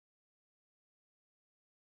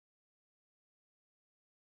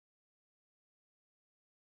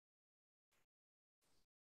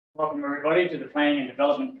Welcome everybody to the Planning and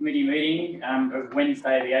Development Committee meeting of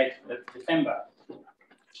Wednesday the 8th of December.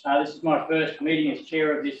 This is my first meeting as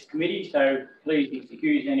chair of this committee, so please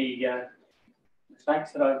excuse any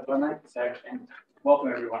mistakes that I make. And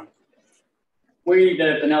welcome everyone. We,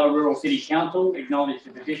 the Benalla Rural City Council, acknowledge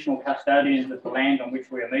the traditional custodians of the land on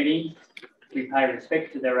which we are meeting. We pay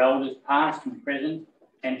respect to their elders past and present,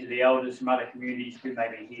 and to the elders from other communities who may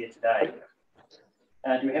be here today.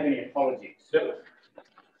 Do we have any apologies? No.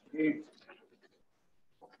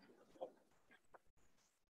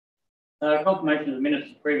 Confirmation of the minutes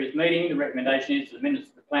of the previous meeting. The recommendation is the minutes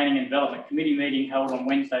of the Planning and Development Committee meeting held on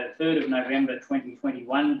Wednesday the 3rd of November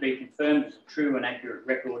 2021 be confirmed as a true and accurate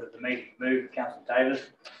record of the meeting. Moved Councillor Davis,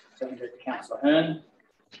 seconded Councillor Hearn.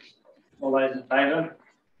 All those in favour?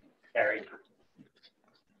 Carried.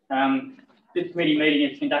 This committee meeting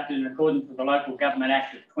is conducted in accordance with the Local Government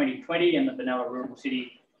Act of 2020 and the Benalla Rural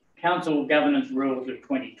City Council Governance Rules of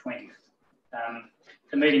 2020.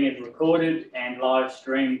 The meeting is recorded and live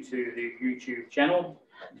streamed to the YouTube channel.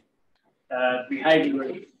 Behaviour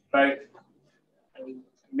of both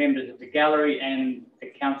members of the gallery and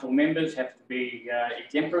the council members have to be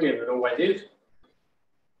exemplary, as it always is.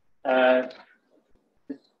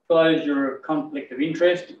 Disclosure of conflict of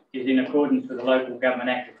interest is in accordance with the Local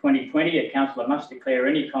Government Act of 2020. A councillor must declare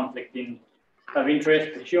any conflict of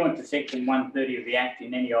interest pursuant to section 130 of the Act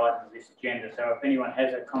in any item of this agenda. So if anyone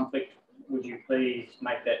has a conflict, would you please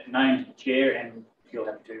make that known to the chair, and you'll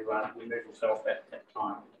have to remove yourself at that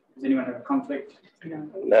time. Does anyone have a conflict?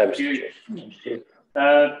 No, Mr.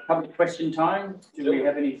 Chair. Public question time. Do we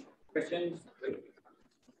have any questions?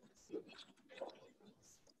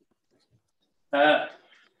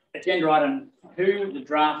 Agenda item 2, the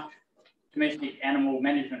draft domestic animal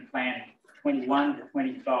management plan 21 to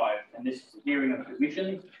 25, and this is a hearing of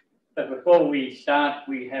submissions. But before we start,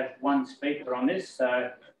 we have one speaker on this.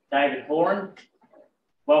 David Horan.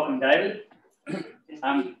 Welcome, David. If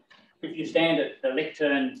you stand at the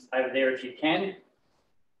lectern over there if you can.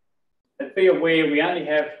 But be aware we only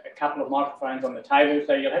have a couple of microphones on the table,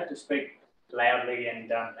 so you'll have to speak loudly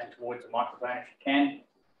and towards the microphone if you can.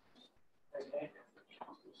 Okay.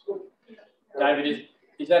 David,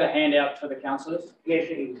 is that a handout for the councillors? Yes,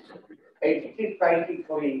 it is. It's just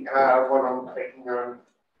basically what I'm speaking on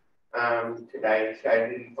today. So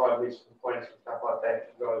the 5 minutes and points and stuff like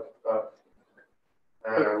that. You guys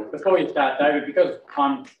got. Before you start, David, because of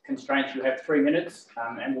time constraints, you have 3 minutes,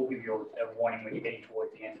 and we'll give you a warning when you're getting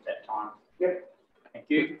towards the end of that time. Yep. Thank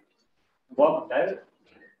you. Welcome, David.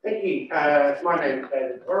 Thank you. My name is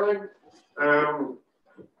David Horan.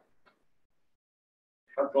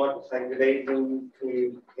 I'd like to say good evening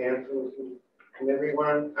to councillors and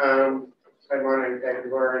everyone. So my name is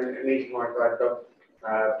David Warren, and these are my guide dogs,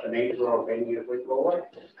 Benita or Benny as we call it.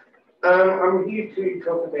 I'm here to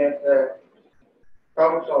talk about the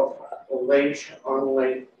dogs of leash on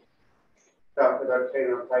leash stuff that I've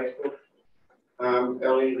seen on Facebook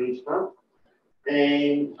earlier this month.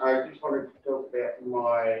 And I just wanted to talk about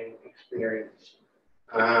my experience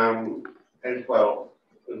as well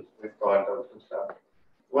with guide dogs and stuff.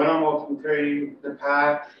 When I'm walking through the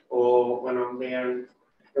park or when I'm down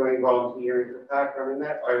doing volunteering in the park running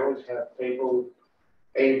that, I always have people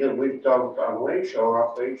either with dogs on leash or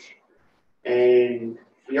off leash. And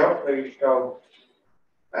the off leash dogs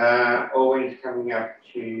always coming up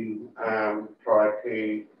to try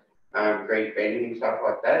to greet Benny and stuff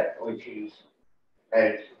like that, which is,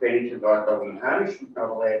 as Benny's a guide dog in harness, she's not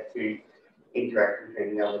allowed to interact with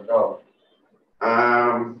any other dog.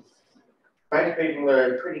 Most people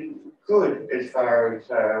are pretty good as far as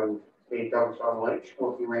their dogs on leash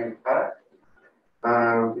walking around the park.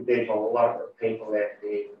 But there's a lot of people out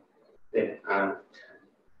there that aren't.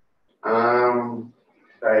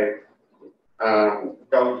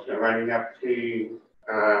 Dogs are running up to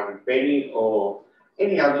Benny or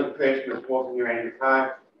any other person that's walking around the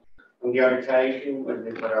park on the odd occasion when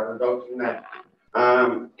they've got other dogs in that.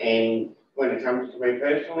 And when it comes to me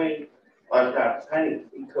personally, I start to panic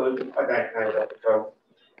because I don't know what the dog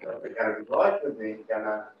is going to be like, whether they're going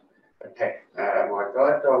to attack my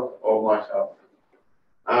guide dog or myself.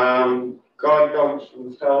 Guide dogs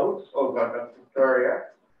themselves, or Guide Dogs Victoria,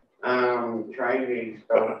 train these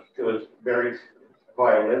dogs to a very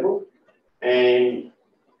high level, and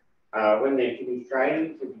when they're finished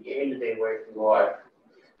training to the end of their working life,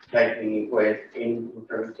 they can invest in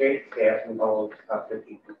from $10,000 up to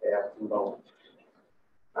 $50,000.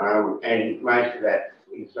 And most of that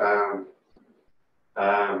is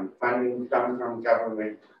funding, some from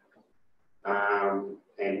government,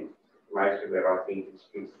 and most of it I think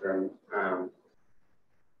is from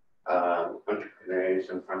entrepreneurs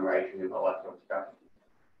and fundraising and all that sort of stuff.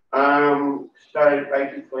 So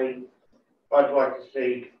basically, I'd like to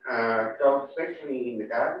see dogs, especially in the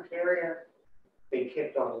garbage area, be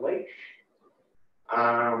kept on a leash.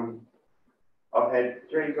 I've had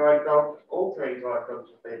 3 guide dogs. All 3 guide dogs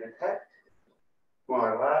have been attacked.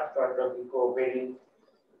 My last guide dog before Benny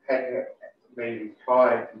had been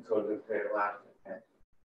retired because of her last attack.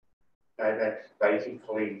 So that's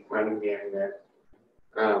basically running down the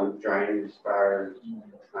drain as far as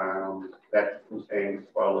that's concerned, as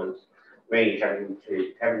well as me having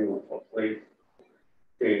to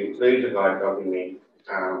lose a guide dog and then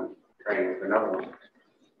train with another one.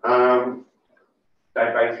 So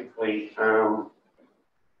basically,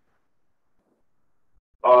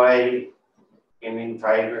 I am in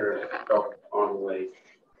favour of dog on leash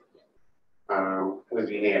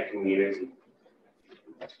within our community.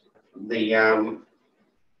 I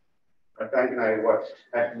don't know what's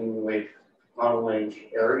happening with on leash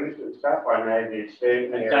areas and stuff. I know there's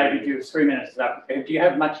certain areas. David, you have 3 minutes up. Do you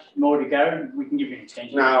have much more to go? We can give you an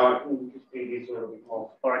extension. No, I can just do this a little bit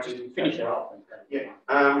more. All right, just finish it off. Yeah.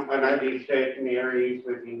 I know there's certain areas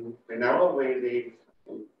within Vanilla where the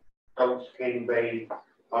dogs can be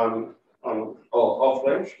on or off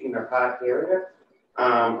leash in a park area.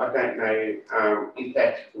 I don't know if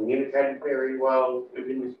that's communicated very well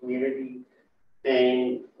within this community.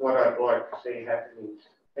 And what I'd like to see happen is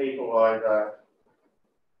people either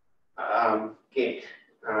get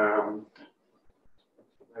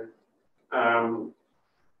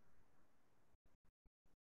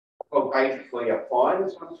well, basically a fine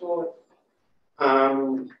of some sort,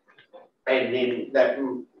 and then that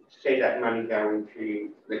see that money going to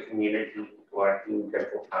the community, like in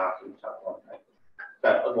Devil Park and stuff like that.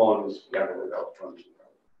 That aligns the other results. So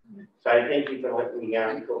thank you for letting me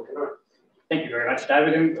talk tonight. Thank you very much,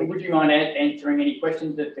 David. And would you mind answering any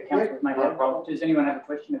questions that the council may have? Does anyone have a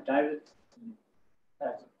question of David?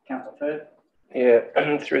 Councillor Firth?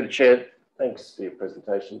 Yeah, through the chair. Thanks for your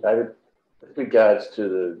presentation, David. With regards to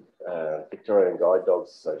the Victorian Guide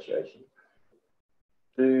Dogs Association,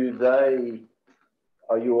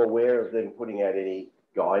 are you aware of them putting out any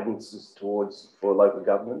guidances for local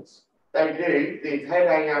governments? They do. They've had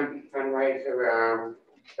a big fundraiser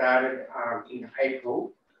started in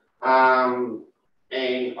April. And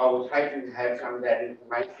I was hoping to have some of that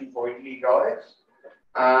information for you guys.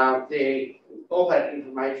 All that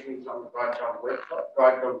information is on the Guide Dog website,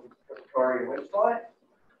 Guide Dog Victoria website.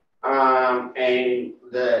 And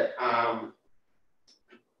the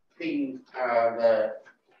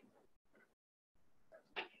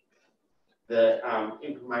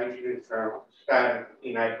information is started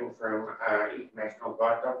in April from International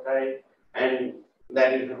Guide Dog Day, and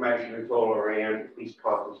that information is all around this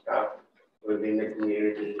type of stuff within the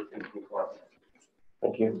community and things like that.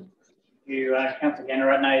 Thank you. You, Councillor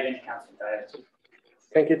Gannerot, now then Councillor Davis.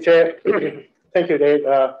 Thank you, Chair. Thank you, Dave,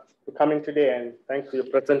 for coming today, and thanks for your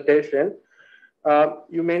presentation.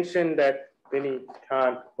 You mentioned that Benny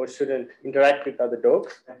can't or shouldn't interact with other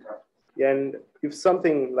dogs. That's right. And if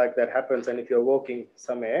something like that happens, and if you're walking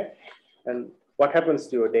somewhere, and what happens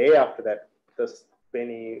to your day after that? Does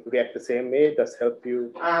Benny react the same way? Does help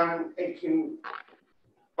you? It can,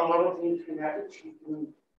 a lot of things can happen.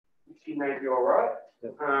 She may be all right.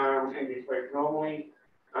 Yep. And just work normally.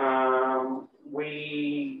 Benny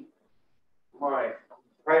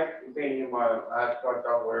and my last guide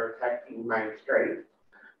dog were attacked in Main Street.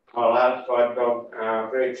 My last guide dog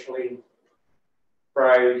virtually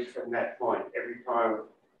froze from that point. Every time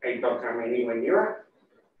a dog came anywhere near her,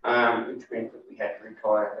 which meant that we had to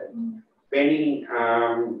retire her. Benny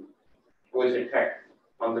was attacked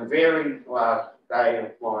on the very last day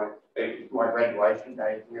of my graduation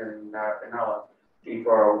day here in Benalla,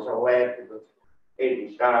 before I was allowed to even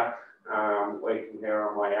start working there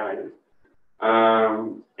on my own.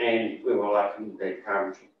 And we were lucky that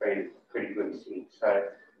she's been pretty good since. So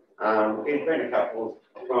there's been a couple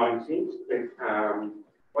of times since, but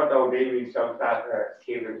what they'll do is they'll start to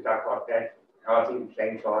shiver and stuff like that. I think it's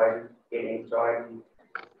anxiety, getting anxiety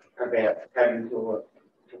about having to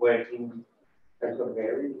work in those sort of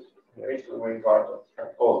areas, especially when guys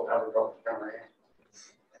or other dogs come around.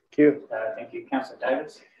 Thank you. Thank you, Councillor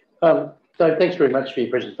Davis. So thanks very much for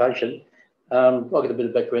your presentation. I've got a bit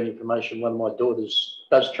of background information. One of my daughters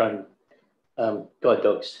does train guide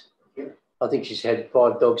dogs. Yeah. I think she's had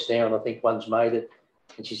 5 dogs now, and I think one's made it.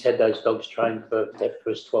 And she's had those dogs trained for that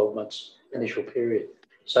first 12 months initial period.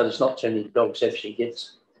 So there's not too many dogs if she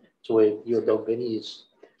gets to where your dog Benny is.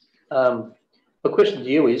 The question to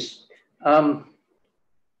you is,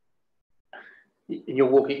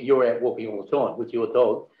 you're out walking all the time with your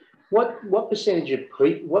dog. What percentage of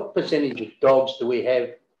dogs do we have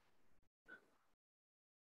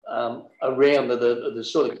around that are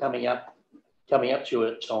sort of coming up to you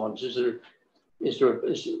at times? Is it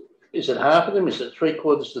half of them? Is it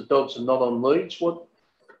 3/4 of the dogs are not on leads? What?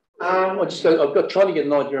 I've got trying to get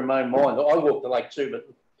an idea in my own mind. I walk the lake too, but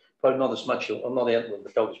probably not as much. I'm not out with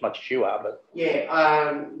the dog as much as you are, but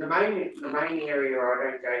yeah. The main area I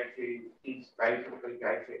don't go to is basically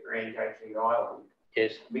around Gateshead Island.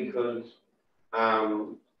 yes, Because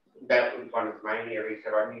that was one of the main areas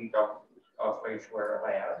that I knew dogs off leash were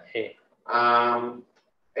allowed. yeah,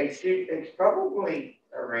 It's probably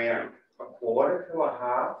around 1/4 to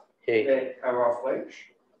 1/2 yeah, that are off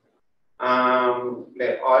leash.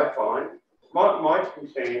 That I find my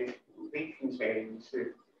concern, big concern is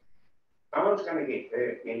that someone's going to get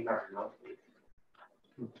hurt in fucking off leash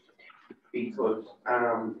because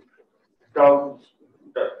dogs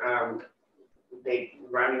that they're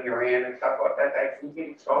running around and stuff like that, they can get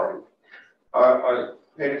excited. I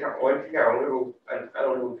heard a couple of weeks ago a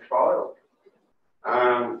little child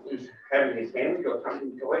was having his sandwich or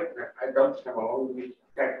something to eat, and a dog's come along and he's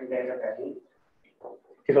taken down at that hand.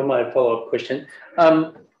 If I may, a follow-up question.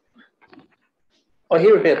 I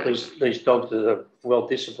hear about these dogs that are well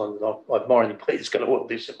disciplined. I admire any place that's got a well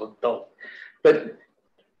disciplined dog. But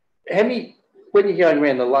how many, when you're going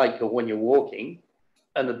around the lake or when you're walking,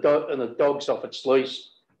 and the dog's off its leash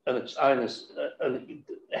and its owners,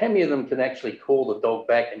 how many of them can actually call the dog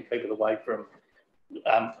back and keep it away from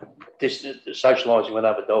socialising with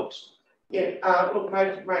other dogs? Yeah, look,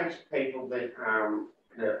 most people that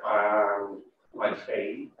I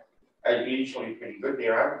see are usually pretty good.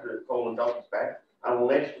 They're able to call the dogs back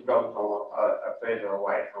unless the dogs are further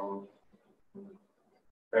away from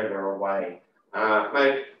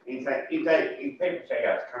if people say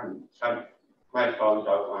us come, most times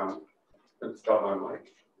I've it's dog on leash.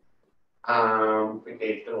 But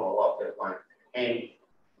there's still a lot that won't. And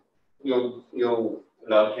you'll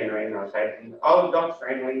turn around and I'll say, oh, the dog's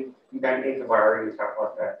friendly, you don't need to worry and stuff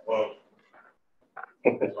like that. Well,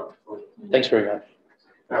 that's not good. Thanks very much.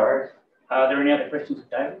 No worries. Are there any other questions of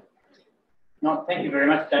David? No, thank you very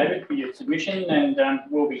much, David, for your submission, and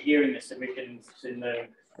we'll be hearing the submissions in the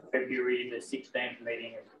February the 16th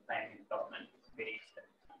meeting of the Planning and Development Committee.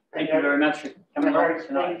 Thank you very much for coming along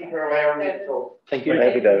tonight. Thank you for allowing me to talk. Thank you.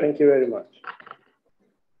 Thank you, David. Thank you very much.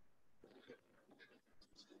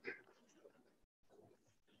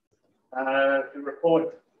 The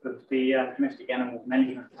report of the domestic animal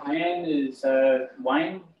management plan is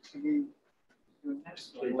Wayne.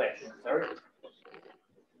 Sorry.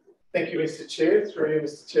 Thank you, Mr. Chair. Through you,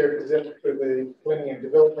 Mr. Chair, presented for the Planning and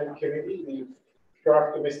Development Committee, the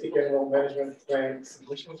draft domestic animal management plan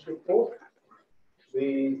submissions report.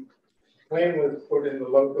 The plan was put in the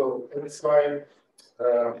local inside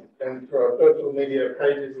and for our social media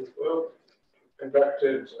pages as well.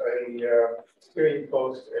 Conducted a hearing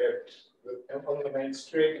post on the main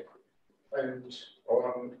street and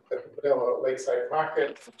on at the Benalla Lakeside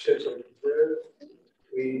Market, Churchill Reserve.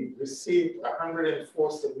 We received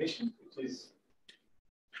 104 submissions, which is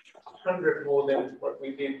 100 more than what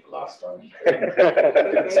we did last time.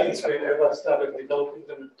 Since we ever started developing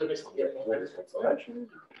the domestic animal management plan,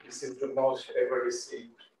 this is the most ever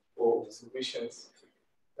received for submissions.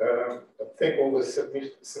 I thank all the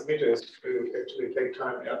submitters who actually take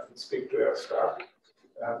time out and speak to our staff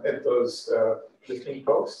at those listing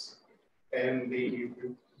posts, and the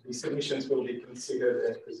submissions will be considered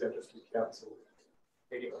and presented to council.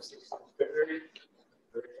 Meeting of 6th of February.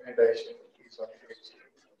 The recommendation is on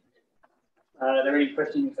Are there any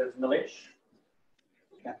questions of Nilesh?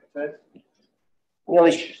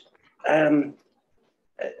 Nilesh,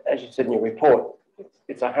 as you said in your report,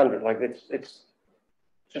 it's 100. Like it's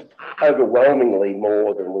just overwhelmingly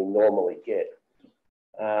more than we normally get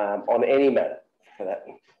on any matter, for that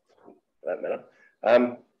matter.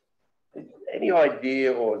 Any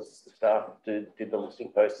idea, or staff did the listing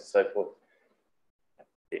posts and so forth?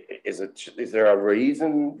 Is there a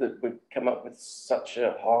reason that we've come up with such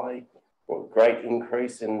a high or great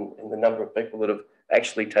increase in the number of people that have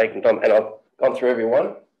actually taken time? And I've gone through every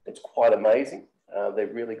one. It's quite amazing. They're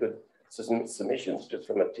really good submissions, just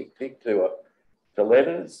from a tick to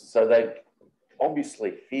letters. So they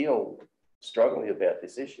obviously feel strongly about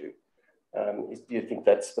this issue. Do you think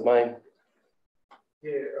that's the main?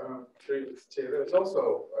 Yeah, through this chair. There was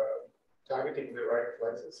also targeting the right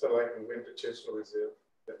places. So like we went to Churchill Reserve,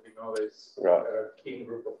 that we know there's a keen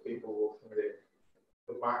group of people walking there.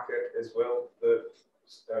 The market as well, the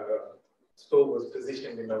store was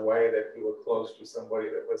positioned in a way that we were close to somebody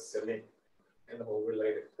that was selling animal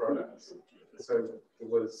related products. So it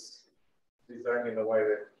was designed in a way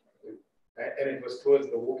that, and it was towards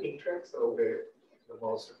the walking track, so where the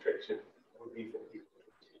most attraction would be for people.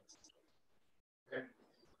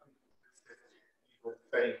 will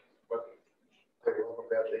think what they love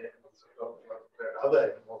about the animals, not about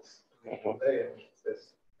other animals.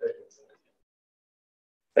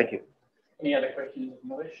 Thank you. Any other questions,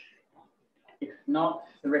 Milish? If not,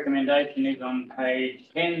 the recommendation is on page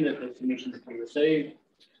 10 that the submissions be received.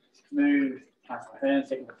 Move Councillor Hearn,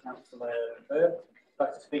 second by Councillor Burke.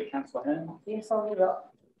 Like to speak, Councillor Hearn? Yes, I would.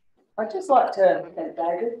 I'd just like to thank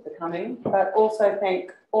David for coming, but also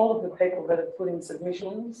thank all of the people that have put in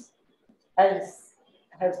submissions. As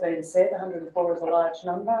has been said, 104 is a large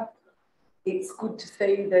number. It's good to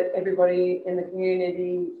see that everybody in the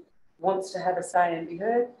community wants to have a say and be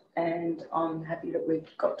heard, and I'm happy that we've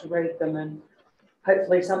got to read them and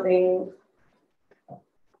hopefully something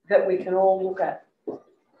that we can all look at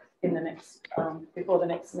in the next, before the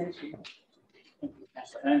next meeting. Thank you,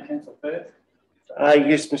 Councillor Hearn. Councillor Burke?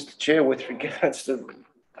 Yes, Mr. Chair, with regards to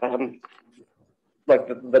like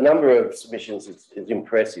the number of submissions is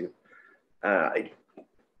impressive.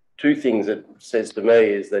 Two things it says to me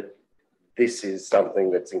is that this is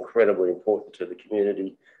something that's incredibly important to the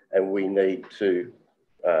community and we need to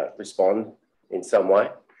respond in some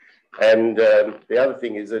way. And the other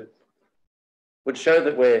thing is it would show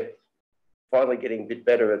that we're finally getting a bit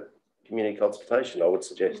better at community consultation, I would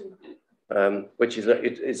suggest, which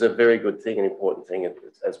is a very good thing and important thing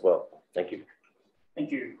as well. Thank you.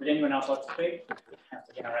 Thank you. Would anyone else like to speak?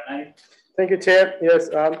 Councillor General. Thank you, Chair. Yes,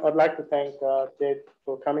 I'd like to thank Jade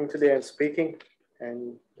for coming today and speaking,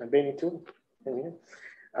 and Benny too.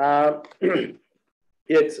 Yeah,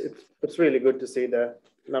 it's really good to see the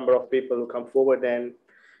number of people who come forward and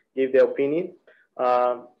give their opinion.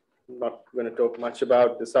 I'm not going to talk much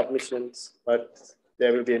about the submissions, but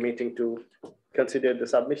there will be a meeting to consider the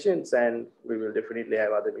submissions, and we will definitely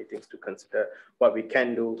have other meetings to consider what we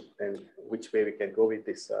can do and which way we can go with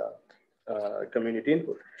this community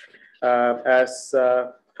input. As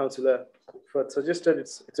Councillor Firth suggested,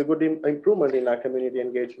 it's a good improvement in our community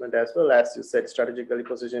engagement, as well as you said, strategically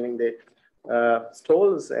positioning the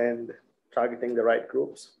stalls and targeting the right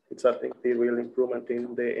groups. It's, I think, the real improvement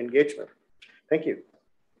in the engagement. Thank you.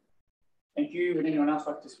 Thank you. Would anyone else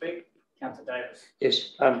like to speak? Councillor Davis.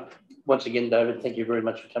 Yes. Once again, David, thank you very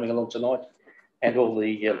much for coming along tonight, and all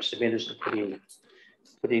the submitters that put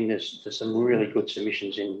in this. There's some really good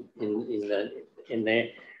submissions in there.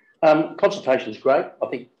 Consultation is great. I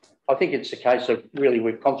think it's a case of really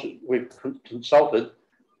we've consulted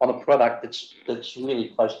on a product that's really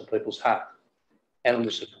close to people's heart.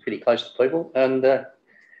 Animals are pretty close to people, and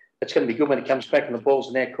it's going to be good when it comes back and the ball's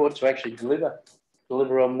in our court to actually deliver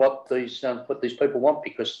on what these people want,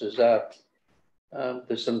 because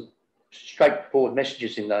there's some straightforward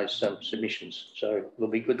messages in those submissions. So it'll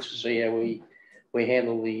be good to see how we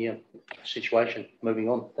handle the situation moving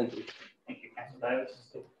on. Thank you. Thank you, Councillor Davis.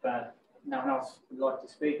 If no one else would like to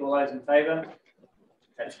speak, all those in favour?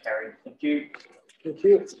 That's carried. Thank you. Thank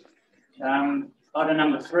you. Item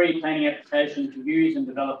number 3, planning application to use and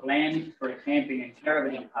develop land for a camping and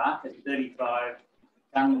caravan park at 35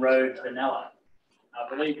 Gun Road, Benalla. I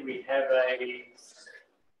believe we have a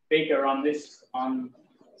speaker on this on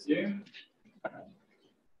Zoom.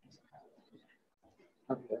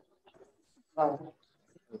 Okay.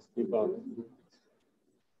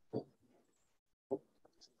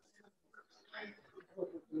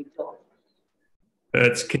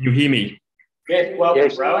 Can you hear me? Yes, welcome,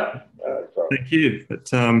 Yes. Rowan. Thank you. But,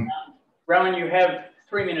 Rowan, you have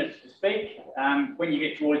 3 minutes to speak. When you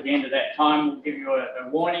get towards the end of that time, we'll give you a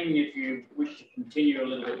warning. If you wish to continue a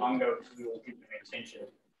little bit longer, we will give you an extension.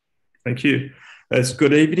 thank you. It's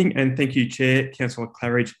good evening, and thank you, Chair, Councillor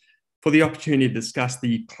Claridge, for the opportunity to discuss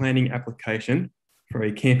the planning application for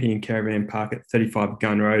a camping and caravan park at 35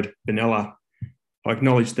 Gun Road, Benalla. I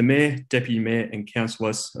acknowledge the Mayor, Deputy Mayor and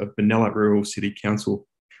Councillors of Benalla Rural City Council.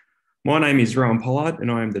 My name is Rowan Pollard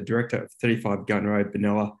and I am the Director of 35 Gun Road,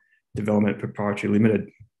 Benalla Development Proprietary Limited.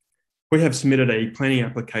 We have submitted a planning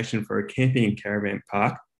application for a camping and caravan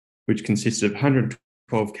park, which consists of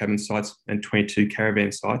 112 cabin sites and 22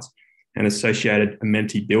 caravan sites and associated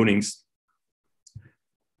amenity buildings.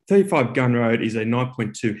 35 Gun Road is a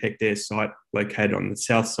 9.2 hectare site located on the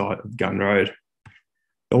south side of Gun Road.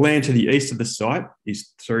 The land to the east of the site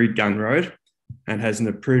is through Gun Road and has an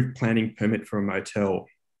approved planning permit for a motel.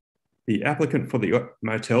 The applicant for the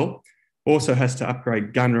motel also has to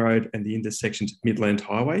upgrade Gun Road and the intersection to Midland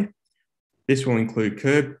Highway. This will include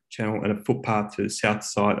curb, channel and a footpath to the south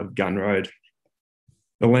side of Gun Road.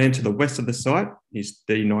 The land to the west of the site is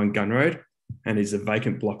 39 Gun Road and is a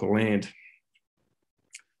vacant block of land.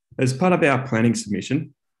 As part of our planning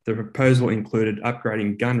submission, the proposal included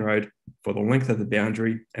upgrading Gun Road for the length of the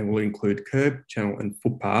boundary and will include curb, channel and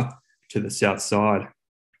footpath to the south side.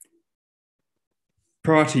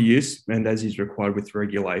 Prior to use, and as is required with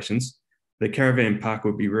regulations, the caravan park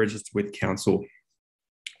will be registered with council.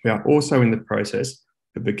 We are also in the process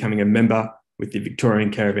of becoming a member with the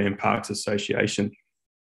Victorian Caravan Parks Association.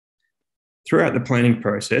 Throughout the planning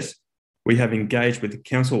process, we have engaged with the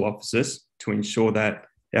council officers to ensure that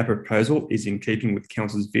our proposal is in keeping with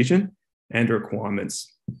council's vision and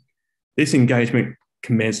requirements. This engagement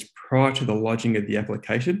commenced prior to the lodging of the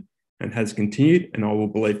application and has continued, and I will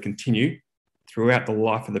believe continue, throughout the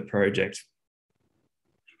life of the project.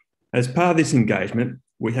 As part of this engagement,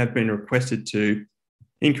 we have been requested to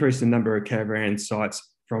increase the number of caravan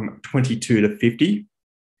sites from 22 to 50,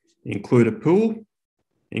 include a pool,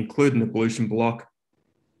 include an ablution block,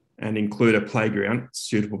 and include a playground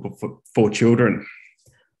suitable for children,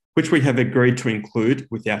 which we have agreed to include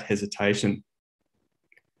without hesitation.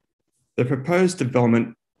 The proposed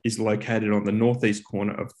development is located on the northeast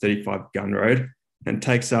corner of 35 Gun Road and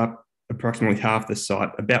takes up approximately half the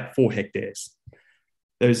site, about 4 hectares.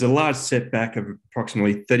 There is a large setback of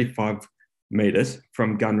approximately 35 metres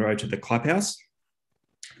from Gun Road to the clubhouse.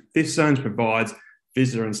 This zone provides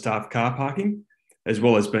visitor and staff car parking, as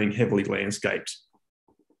well as being heavily landscaped.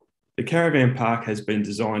 The caravan park has been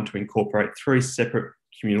designed to incorporate 3 separate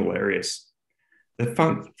communal areas. The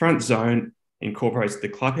front zone incorporates the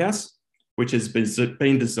clubhouse, which has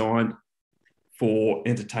been designed for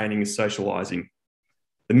entertaining and socialising.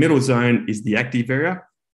 The middle zone is the active area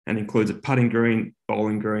and includes a putting green,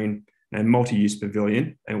 bowling green, and multi-use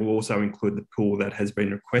pavilion, and will also include the pool that has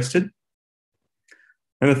been requested.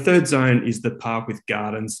 And the third zone is the park with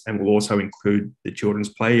gardens and will also include the children's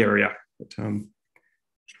play area.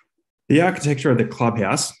 The architecture of the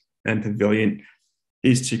clubhouse and pavilion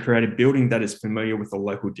is to create a building that is familiar with the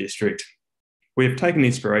local district. We have taken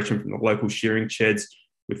inspiration from the local shearing sheds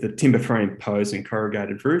with the timber frame posts and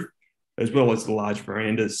corrugated roof, as well as the large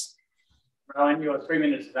verandas. Ryan, your 3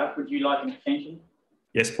 minutes is up. Would you like an extension?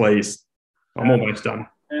 Yes, please. I'm almost done.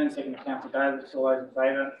 And second, Councillor Davis. All those in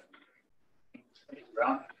favour? Thank you,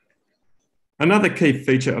 Ryan. Another key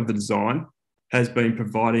feature of the design has been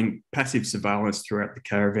providing passive surveillance throughout the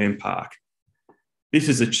caravan park. This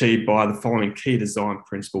is achieved by the following key design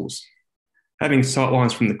principles: having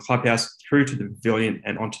sightlines from the clubhouse through to the pavilion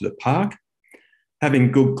and onto the park,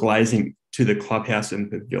 having good glazing to the clubhouse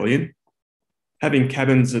and pavilion, having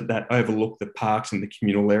cabins that overlook the parks and the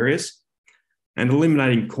communal areas, and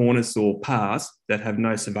eliminating corners or paths that have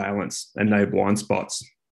no surveillance and no blind spots.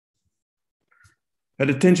 A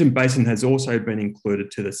detention basin has also been included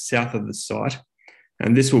to the south of the site,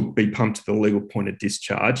 and this will be pumped to the legal point of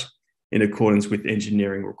discharge in accordance with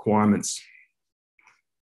engineering requirements.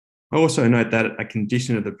 I also note that a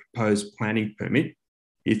condition of the proposed planning permit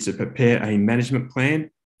is to prepare a management plan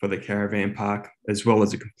for the caravan park, as well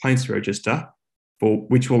as a complaints register,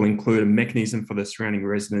 which will include a mechanism for the surrounding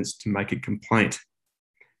residents to make a complaint.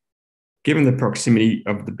 Given the proximity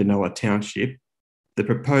of the Benalla Township, the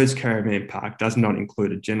proposed caravan park does not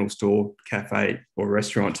include a general store, cafe, or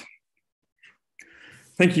restaurant.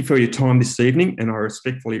 Thank you for your time this evening, and I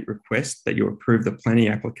respectfully request that you approve the planning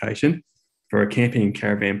application for a camping and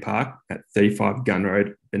caravan park at 35 Gun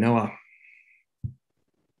Road, Benalla.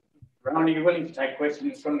 Ryan, are you willing to take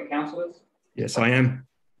questions from the councillors? Yes, I am.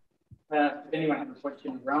 Does anyone have a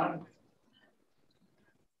question, Ryan?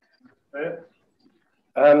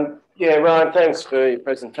 Yeah, Ryan, thanks for your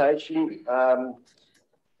presentation.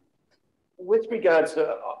 With regards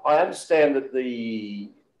to, I understand that the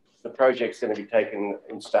project's going to be taken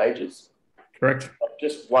in stages. Correct. I'm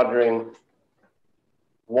just wondering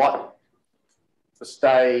what the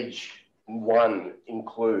stage 1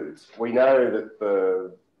 includes. We know that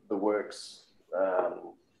the works,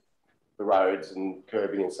 the roads and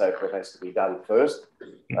curbing and so forth has to be done first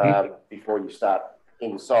before you start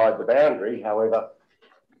inside the boundary. However,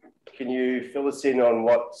 can you fill us in on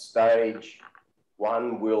what stage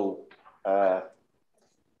 1 will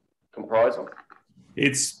comprise of?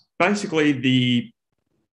 It's basically the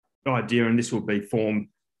idea, and this will be formed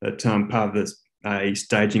at part of a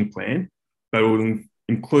staging plan, but it will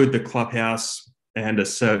include the clubhouse and a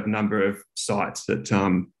certain number of sites that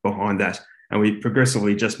behind that. And we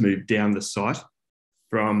progressively just moved down the site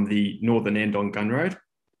from the northern end on Gun Road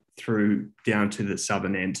through down to the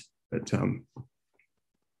southern end. But, so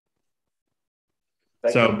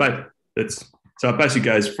it basically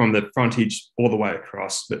goes from the frontage all the way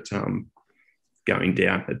across, but going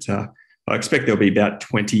down. But I expect there'll be about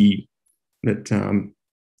 20 to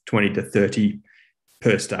 30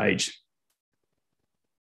 per stage.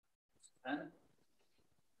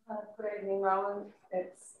 Good evening, Rowan.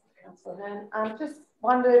 It's Councillor Hearn. I just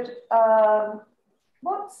wondered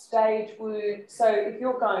what stage so if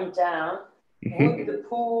you're going down, Would the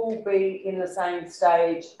pool be in the same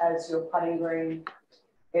stage as your putting green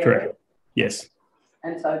area? Correct. Yes.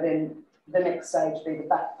 And so then the next stage be the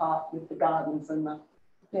back part with the gardens and the.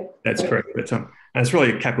 Yep. That's correct. But and it's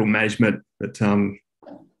really a capital management that,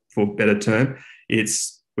 for better term,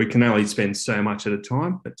 we can only spend so much at a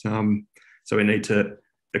time. But so we need to.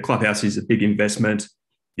 The clubhouse is a big investment.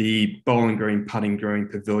 The bowling green, putting green,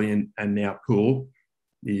 pavilion, and now pool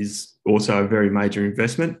is also a very major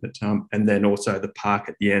investment. But and then also the park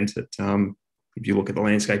at the end. That if you look at the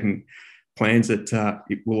landscaping plans, that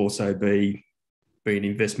it will also be an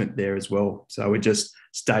investment there as well. So we're just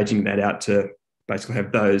staging that out to basically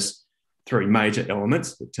have those three major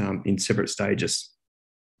elements that, in separate stages.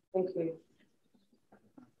 Thank you.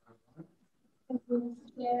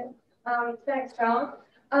 Yeah. Thanks, John.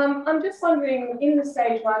 I'm just wondering, in the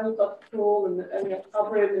stage one, you've got the pool and the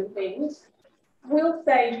cupboard and things. Will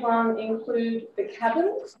stage one include the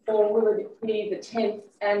cabins, or will it be the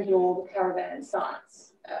tents and the caravan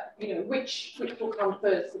sites? Which will come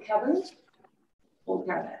first, the cabins or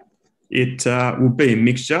caravan? It will be a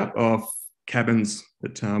mixture of cabins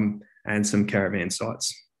that, and some caravan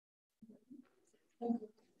sites.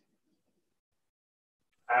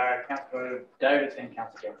 Councillor Davis and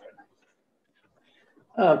Councillor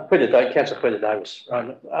Councillor Peter Davis.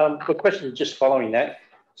 The question just following that.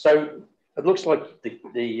 So it looks like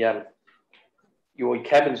your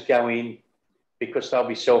cabins go in because they'll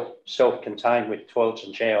be self-contained with toilets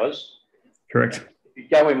and showers. Correct. If you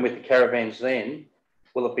go in with the caravans, then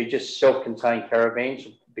will it be just self-contained caravans?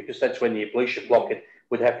 Because that's when the ablution block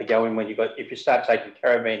would have to go in when if you start taking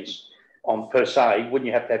caravans on per se, wouldn't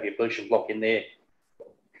you have to have your ablution block in there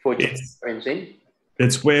before you get caravans in?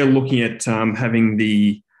 We're looking at having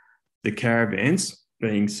the caravans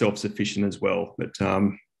being self-sufficient as well. But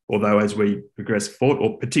although as we progress forward,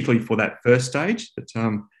 or particularly for that first stage, that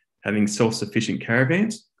having self-sufficient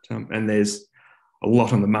caravans, and there's a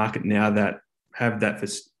lot on the market now that have that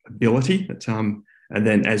ability. But, and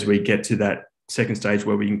then as we get to that second stage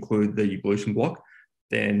where we include the ablution block,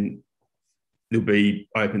 then they'll be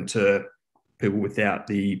open to people without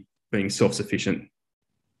the being self-sufficient.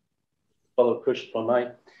 Follow up question if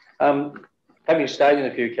I may. Having stayed in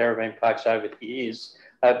a few caravan parks over the years,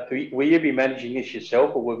 will you be managing this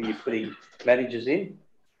yourself, or will you be putting managers in?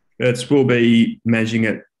 We'll be managing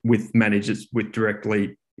it with managers, with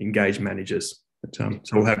directly engaged managers. But, so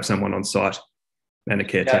we'll have someone on site and a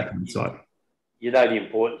caretaker on site. You know the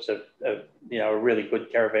importance of a really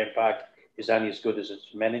good caravan park is only as good as its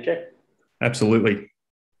manager. Absolutely,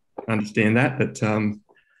 understand that. But and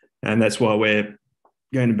that's why we're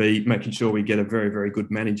going to be making sure we get a very, very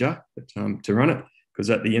good manager to run it, because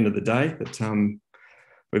at the end of the day,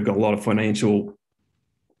 we've got a lot of financial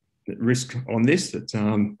risk on this,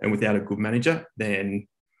 and without a good manager, then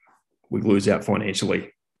we lose out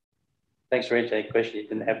financially. Thanks for answering that question. You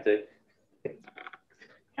didn't have to.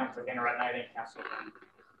 Councillor Gunaratne, Councillor.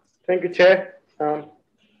 Thank you, Chair.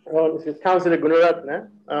 This is Councillor Gunaratne.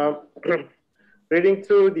 Reading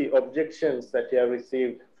through the objections that you have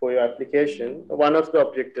received for your application, one of the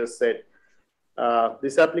objectors said,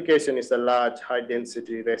 this application is a large,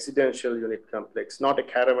 high-density residential unit complex, not a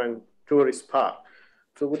caravan tourist park.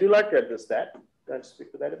 So would you like to address that? Can you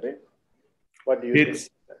speak to that a bit? What do you think?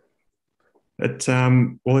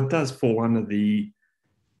 Well, it does fall under the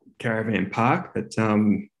caravan park, but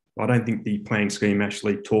I don't think the planning scheme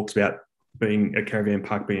actually talks about being a caravan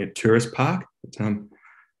park being a tourist park. But,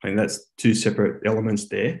 I think that's two separate elements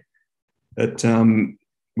there. But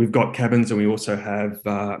we've got cabins and we also have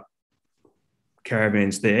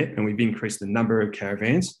caravans there, and we've increased the number of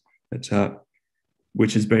caravans,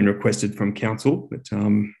 which has been requested from council, but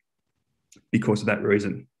because of that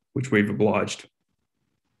reason, which we've obliged.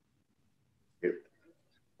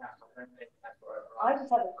 I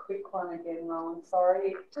just have a quick one again, Rowan.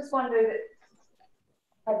 Sorry. Just wondered,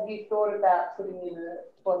 have you thought about putting in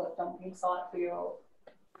a toilet dumping site for your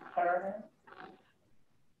caravan?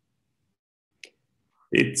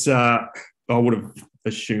 I would have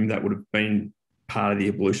assumed that would have been part of the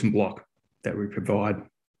ablution block that we provide.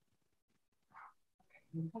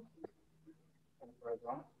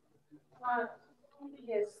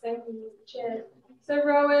 Yes, thank you, Mr. Chair. So,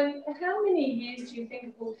 Rowan, how many years do you think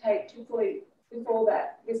it will take to before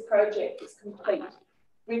this project is complete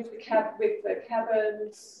with the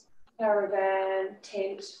cabins, caravan,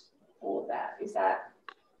 tent, all of that? Is that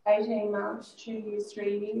 18 months, 2 years,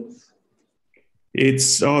 3 years?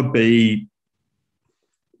 I'd be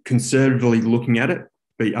conservatively looking at it,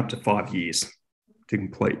 be up to 5 years to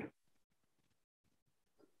complete.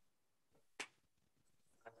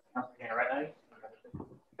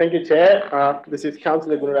 Thank you, Chair. This is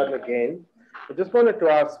Councillor Gunaratne again. I just wanted to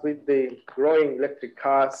ask, with the growing electric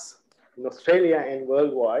cars in Australia and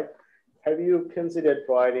worldwide, have you considered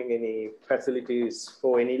providing any facilities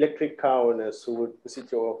for any electric car owners who would visit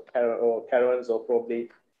your caravans or probably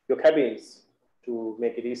your cabins to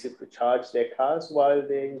make it easy to charge their cars while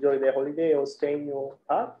they enjoy their holiday or stay in your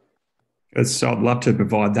park? I'd love to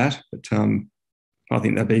provide that, but I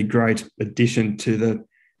think that'd be a great addition to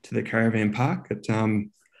the caravan park.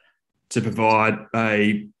 To provide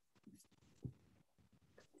a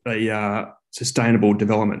sustainable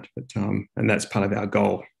development, and that's part of our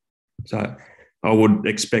goal. So I would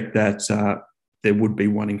expect that there would be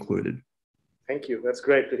one included. Thank you. That's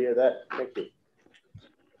great to hear that. Thank you.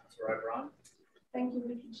 That's all right, Ryan. Thank you,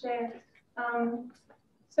 Mr. Chair.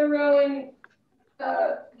 So Rowan,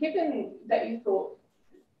 given that you thought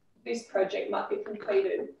this project might be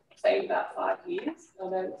completed, say, in about 5 years, I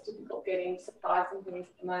know it's difficult getting supplies and things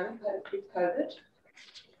at the moment with COVID.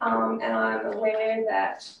 And I'm aware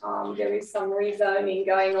that there is some rezoning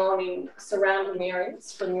going on in surrounding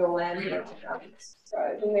areas from your land. So,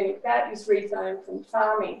 and then if that is rezoned from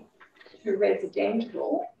farming to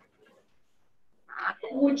residential,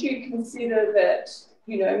 would you consider that,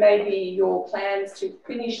 you know, maybe your plans to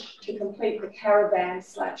complete the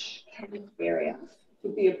caravan/camp area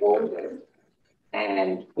would be aborted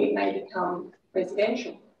and it may become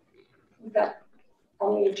residential? Is that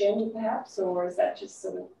on the agenda perhaps, or is that just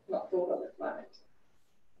sort of not thought of at the moment?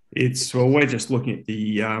 Well, we're just looking at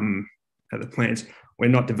the plans. We're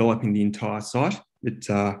not developing the entire site.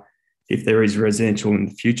 If there is residential in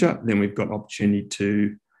the future, then we've got opportunity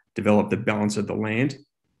to develop the balance of the land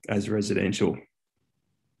as residential.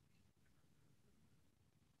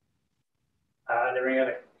 Are there any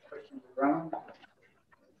other questions, Rowan?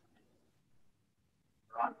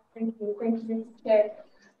 Right. Thank you, Mr. Chair.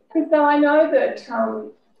 So I know that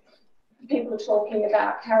people are talking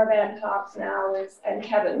about caravan parks now and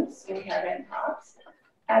cabins in caravan parks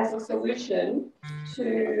as a solution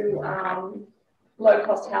to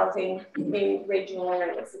low-cost housing in regional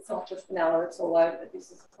areas. It's not just Nella, it's all over,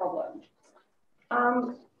 this is a problem.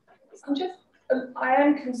 I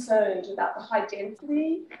am concerned about the high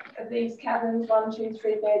density of these cabins, 1, 2,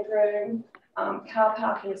 3 bedroom, car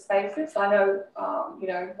parking spaces. I know, you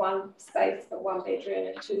know, 1 space for 1 bedroom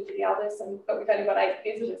and 2 for the others, but we've only got 8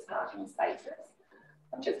 visitors parking spaces.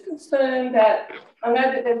 I'm just concerned that, I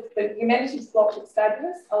know that the amenities block is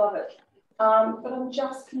fabulous, I love it, but I'm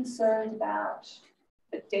just concerned about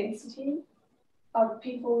the density of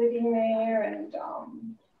people living there and, I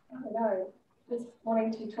don't know, just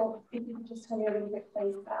wanting to talk, if you could just tell me a little bit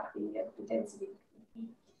please about the density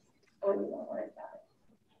or you don't worry about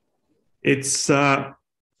it.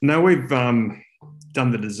 No, we've done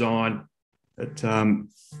the design in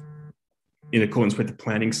accordance with the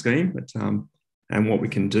planning scheme and what we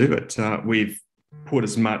can do. We've put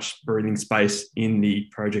as much breathing space in the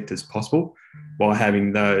project as possible by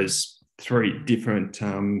having those 3 different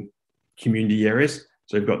community areas.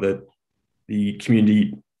 So we've got the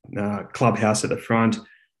community clubhouse at the front,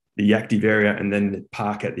 the active area, and then the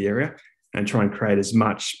park at the area, and try and create as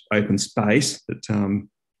much open space that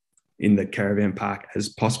in the caravan park as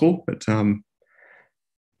possible. And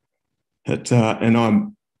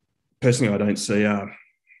I'm personally, I don't see and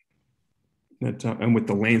with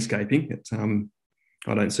the landscaping,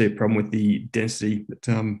 I don't see a problem with the density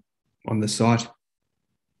on the site.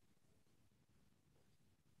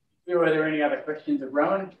 Are there any other questions of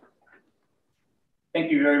Rowan? Thank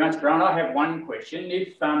you very much, Rowan. I have one question.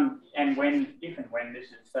 If and when this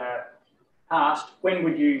is passed, when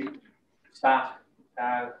would you start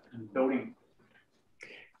building?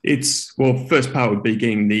 Well, first part would be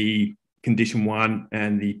getting the condition 1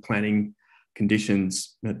 and the planning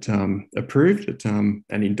conditions that approved and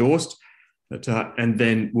endorsed, and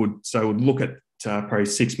then would look at probably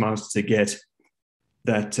 6 months to get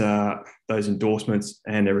that those endorsements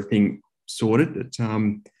and everything sorted.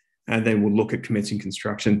 And then we'll look at commencing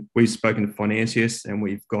construction. We've spoken to financiers and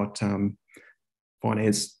we've got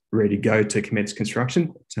finance ready to go to commence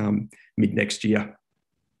construction mid next year.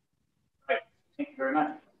 Great. Thank you very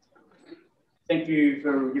much. Thank you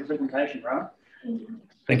for your presentation, Rowan.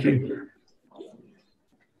 Thank you.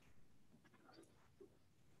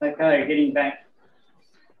 Okay, getting back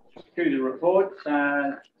to the report,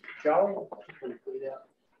 Joel.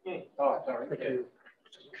 Oh, sorry. Thank you.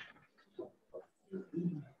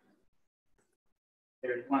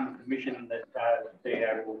 There is one submission that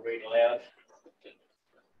Theo will read aloud.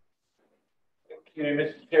 Thank you,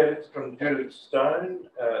 Mr. Chair. It's from Judith Stone.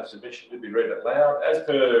 Submission to be read aloud. As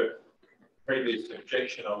per previous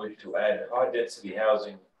objection, I wish to add high density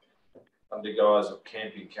housing under guise of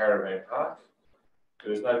camping caravan park.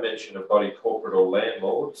 There is no mention of body corporate or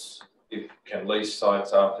landlords if can lease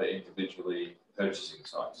sites after individually purchasing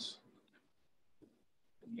sites.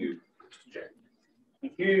 Thank you, Mr. Chair.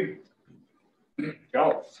 Thank you.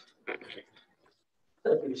 Joel.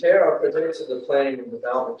 Thank you, Chair. I present to the Planning and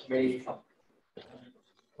Development Committee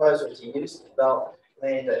proposal to use the development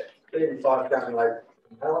land at 35 Gun Road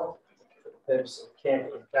in Hallam for the purpose of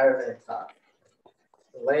camping and caravan park.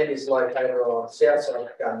 The land is located on the south side of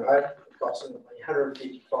Gun Road, approximately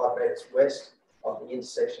 155 metres west of the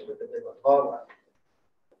intersection with the Midland Highway.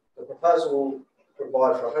 The proposal will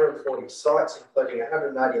provide for 140 sites, including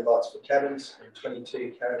 180 lots for cabins and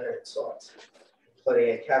 22 caravan sites,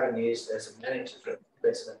 including a cabin used as a managed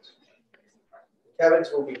residence. The cabins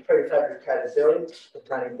will be prefabricated buildings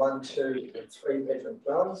containing 1, 2 and 3 bedroom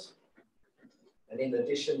dwellings. And in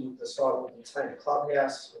addition, the site will contain a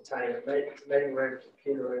clubhouse containing a meeting room,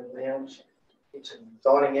 computer room, lounge, kitchen,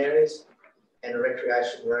 dining areas, and a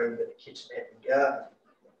recreation room with a kitchenette and garden.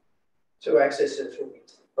 2 accesses will be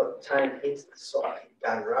obtained into the site in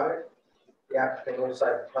Gun Road. The applicant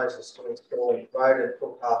also proposes to install road and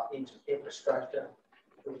footpath infrastructure,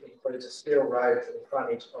 which includes a steel road to the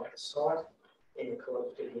frontage of the site in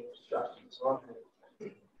accordance with the infrastructure design.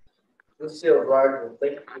 This sealed road will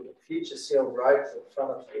link with a future sealed road to the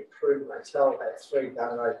front of the approved motel at 3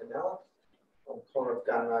 Gun Road, Manila, on the corner of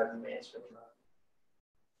Gun Road and Mansfield Road.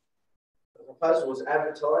 The proposal was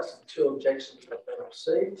advertised and 2 objections have been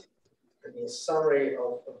received, and the summary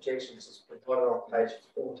of objections is provided on page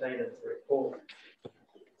 14 of the report. The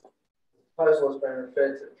proposal has been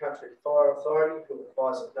referred to the Country Fire Authority, who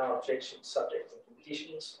advises no objections subject to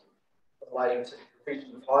conditions relating to the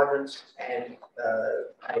provision of hydrants and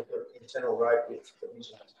adequate internal road width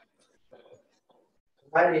provisions. The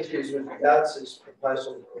main issues with regards to this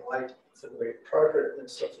proposal relate to the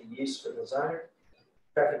appropriateness of the use for the zone,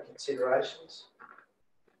 traffic considerations,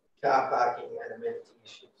 car parking and amenity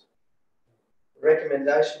issues. The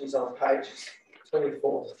recommendation is on pages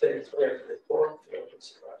 24 to 33 of the report for your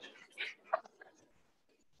consideration.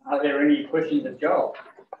 Are there any questions of Joel?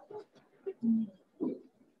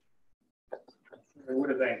 There would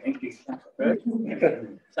have been. Thank you.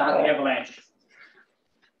 Sergeant Avalanche.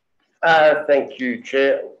 Thank you,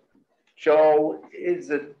 Chair. Joel, is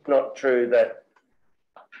it not true that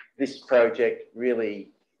this project really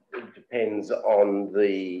depends on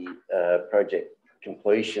the project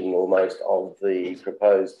completion almost of the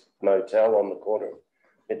proposed motel on the corner of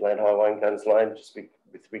Midland Highway and Guns Lane, just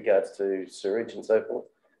with regards to sewage and so forth?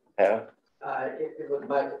 How? It would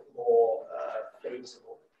make it more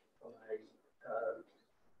feasible from a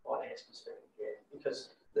finance perspective, yeah, because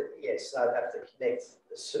yes, they'd have to connect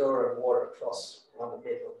the sewer and water across on the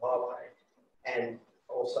Midland Highway and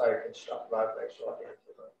also construct roadways right down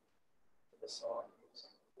to the side.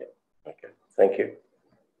 Yep. Okay. Thank you.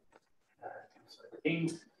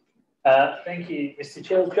 Thank you, Mr.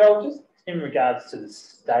 Chair. Joel, just in regards to the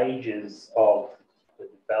stages of the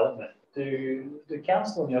development, do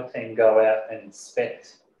council and your team go out and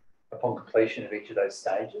inspect upon completion of each of those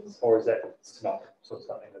stages, or is that not sort of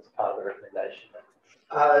something that's part of the recommendation?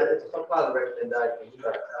 It's not part of the recommendation,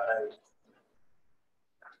 but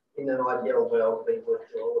in an ideal world, we would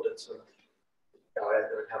do audits and go out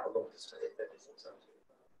there and have a look to see if there is something.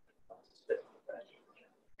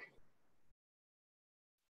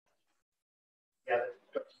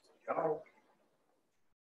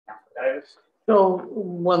 Well,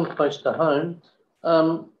 one close to home.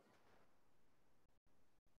 How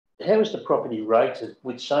is the property rated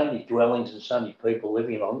with so many dwellings and so many people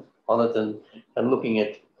living on it, and looking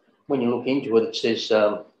at, when you look into it, it says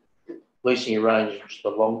leasing arrangements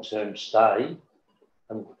for long-term stay,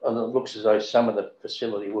 and it looks as though some of the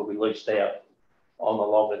facility will be leased out on a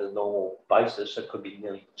longer than normal basis. It could be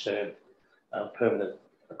nearly term permanent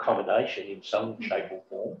accommodation in some shape or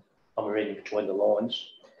form. I'm reading between the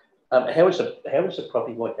lines. How is a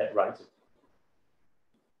property like that rated?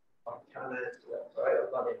 I can't answer that. Sorry,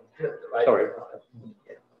 I'm not in the rate. Sorry.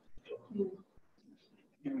 Yeah.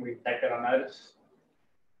 Can we take that on notice?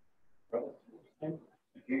 Thank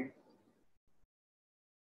you.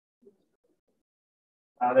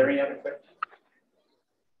 Are there any other questions?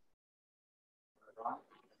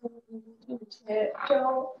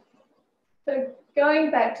 Joel, so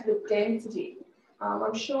going back to the density,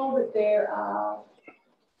 I'm sure that there are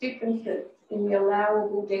differences in the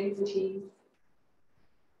allowable densities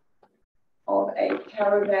of a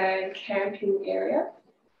caravan camping area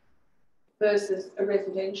versus a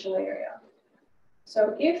residential area.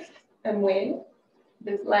 So if and when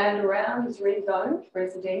the land around is rezoned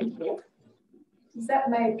residential, does that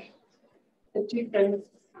make a difference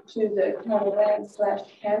to the caravan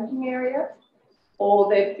 / camping area? or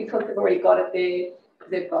because they've already got it there,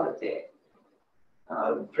 they've got it there?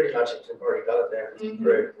 Pretty much if they've already got it there, it's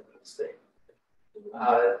approved.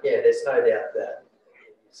 Yeah, there's no doubt that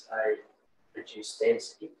it's a reduced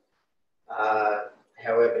density.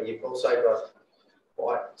 However, you've also got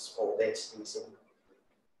quite small densities in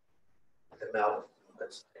the Melbourne.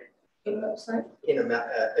 In what state? In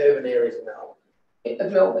urban areas of Melbourne.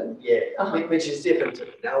 Of Melbourne? Yeah, which is different to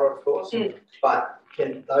Manila, of course, but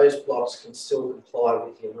those blocks can still comply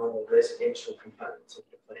with your normal residential components of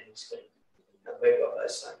the planning scheme. And we've got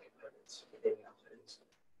those same components within our planning scheme.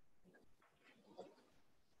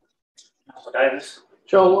 Davis.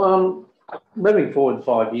 Joel, moving forward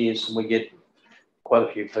 5 years and we get quite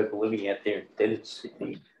a few people living out there in Denton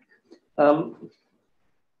Sydney,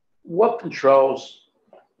 what controls,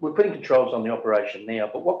 we're putting controls on the operation now,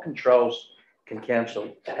 but what controls can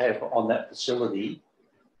council have on that facility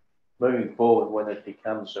moving forward when it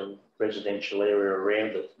becomes a residential area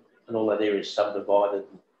around it and all that area is subdivided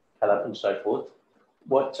and cut up and so forth?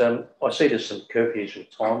 What I see there's some curfews with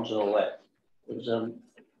times and all that. There's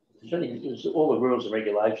all the rules and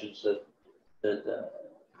regulations that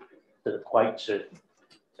equate to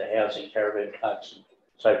housing, caravan parks and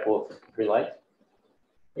so forth relate?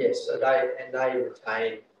 Yes, so they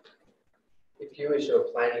retain, if you issue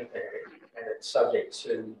a planning permit and it's subject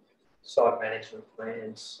to site management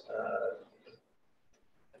plans,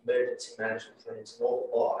 emergency management plans and all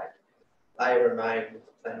the like, they remain with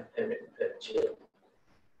the planning permit in perpetuity.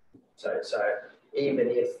 So even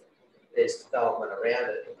if there's development around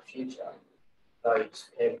it in the future, those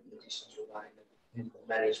permit conditions remain in the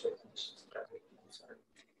management conditions that we concern.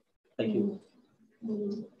 Thank you.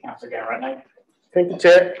 Councillor Garrett. Thank you,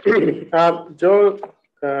 Chair. Joel,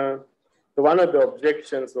 one of the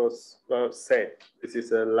objections was said, this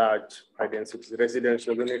is a large high-density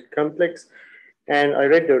residential unit complex. And I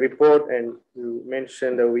read the report and you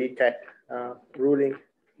mentioned the WCAT ruling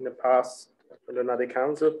in the past from another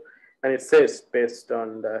council. And it says based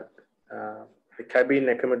on that, the cabin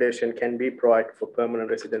accommodation can be provided for permanent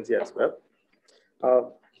residency as well.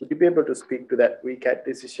 Would you be able to speak to that WCAT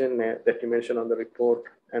decision that you mentioned on the report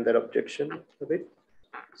and that objection a bit?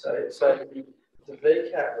 So the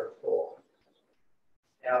VCAT report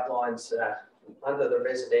outlines that under the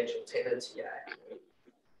Residential Tenancy Act,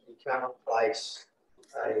 you can't place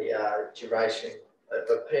a duration of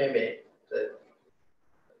a permit that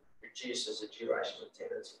reduces the duration of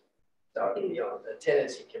tenancy. So it can be on, the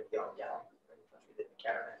tenancy can be ongoing within the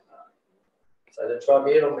caravan park. So the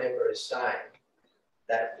tribunal member is saying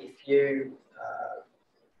that if you,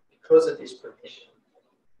 because of this provision,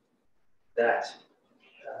 that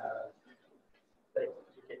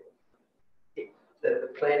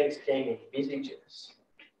the planning scheme envisages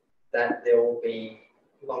that there will be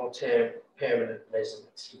long-term permanent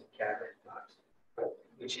residency in caravan parks,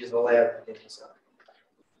 which is allowed within the zone.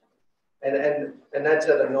 And that's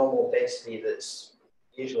at a normal density that's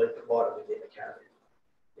usually provided within a caravan,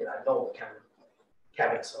 normal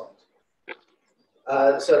cabin size.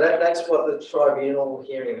 So that's what the tribunal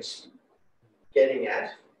hearing is getting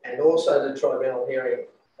at, and also the tribunal hearing,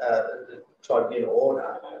 the tribunal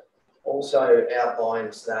order also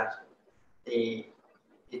outlines that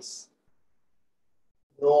it's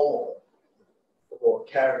normal for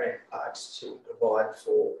caravan parks to provide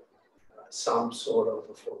for some sort of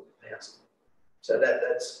affordable housing. So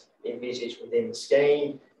that's envisaged within the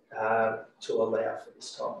scheme to allow for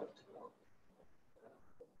this type of development.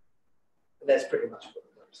 And that's pretty much what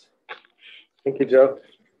it does. Thank you, Joe.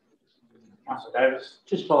 Councillor Davis.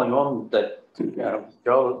 Just following on that,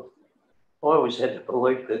 Joel, I always had the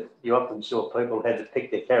belief that you often saw people had to pick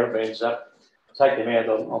their caravans up, take them out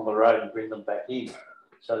on the road and bring them back in,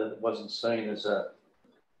 so that it wasn't seen as that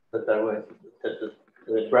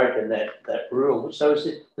they'd broken that rule. So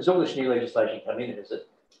there's all this new legislation come in, is it?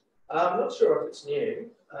 I'm not sure if it's new.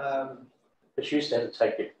 But you used to have to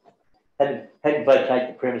take it, had to vacate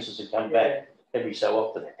the premises and come back every so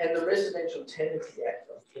often. And the Residential Tenancy Act,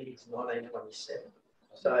 I think, is 1927.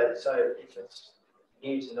 So if it's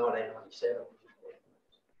new to 1997.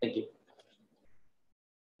 Thank you.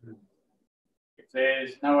 If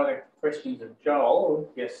there's no other questions of Joel,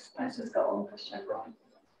 yes. I've just got one question. Right.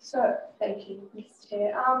 So, thank you, Mr.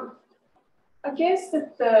 Chair. I guess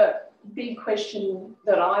that the big question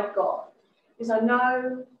that I've got is I'm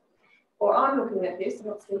looking at this, I'm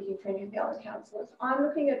not speaking for any of the other councillors, I'm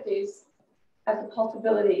looking at this as a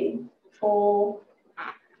possibility for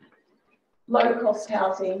low-cost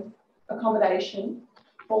housing accommodation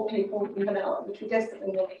for people in Manila, which we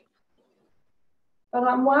desperately need. But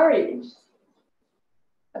I'm worried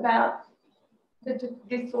about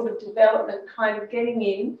this sort of development kind of getting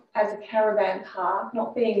in as a caravan park,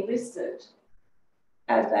 not being listed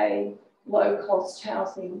as a low-cost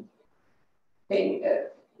housing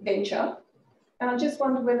venture. And I just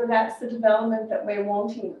wonder whether that's the development that we're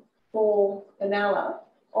wanting for Benalla,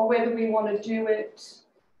 or whether we want to do it,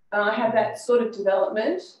 have that sort of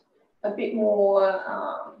development a bit more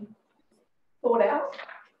thought out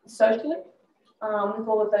socially, with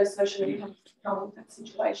all of those social impacts that come with that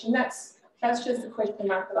situation. That's just a question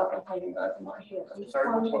mark that I've been hanging over my head. I'm just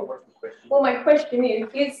wondering. Well, my question is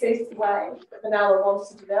this the way that Benalla wants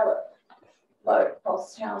to develop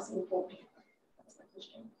low-cost housing for people? That's my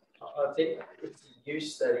question. I think it's the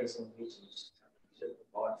use that is envisaged to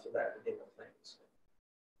provide for that within the plans.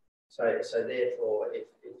 So therefore, if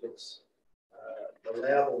it's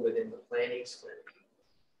allowable within the planning scheme,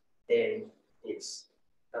 then it's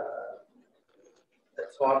the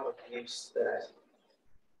type of use that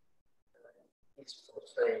is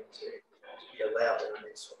foreseen to be allowable in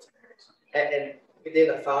these sorts of areas. And within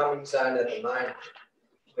a farming zone at the moment,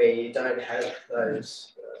 where you don't have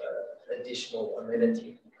those additional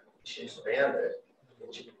amenity issues around it,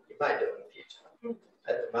 which you may do in the future.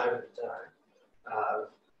 At the moment, you don't.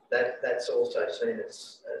 That's also seen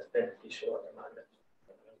as beneficial at the moment.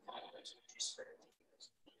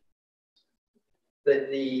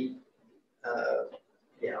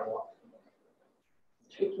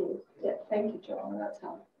 Yeah, thank you, Joel. That's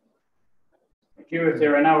helpful. Thank you. If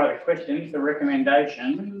there are no other questions, the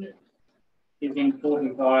recommendation is in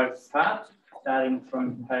 45 parts, starting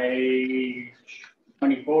from page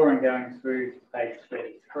 24 and going through to page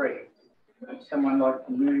 33. Would someone like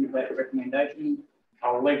to move that recommendation?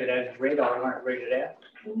 I'll leave it as read. I won't read it out.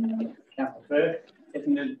 Councillor Firth,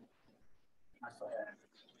 seconded.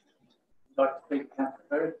 Like to speak, Councillor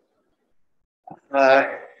Firth?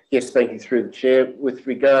 Yes, thank you through the chair. With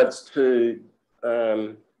regards to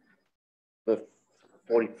the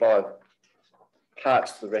 45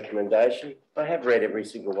 parts of the recommendation, I have read every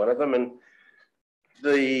single one of them, and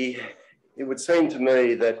it would seem to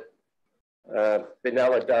me that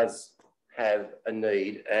Benalla does have a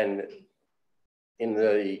need, and in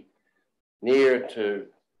the near to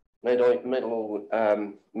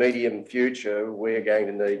medium future, we're going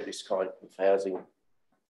to need this kind of housing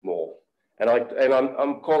more. And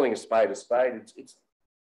I'm calling a spade a spade.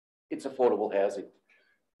 It's affordable housing.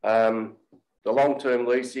 The long-term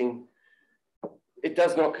leasing, it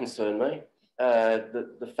does not concern me.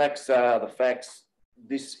 The facts are the facts.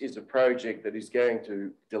 This is a project that is going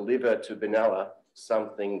to deliver to Benalla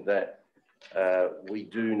something that we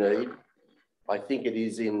do need. I think it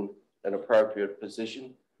is in an appropriate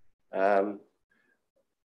position.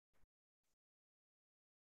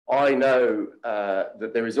 I know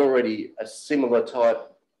that there is already a similar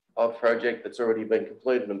type of project that's already been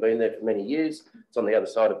completed and been there for many years. It's on the other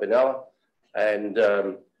side of Benalla. And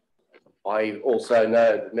I also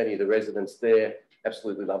know that many of the residents there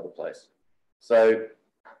absolutely love the place. So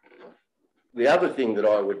the other thing that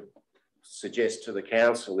I would suggest to the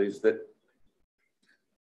council is that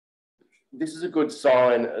this is a good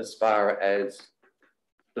sign as far as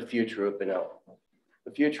the future of Benalla.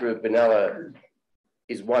 The future of Benalla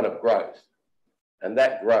is one of growth, and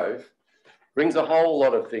that growth brings a whole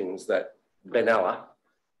lot of things that Benalla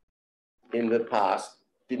in the past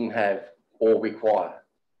didn't have or require.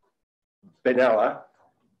 Benalla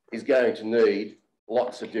is going to need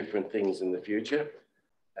lots of different things in the future,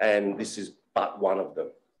 and this is but one of them.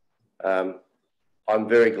 I'm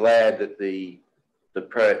very glad that the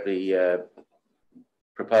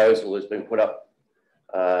proposal has been put up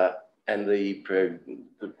and the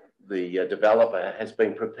developer has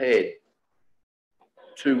been prepared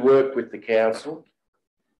to work with the council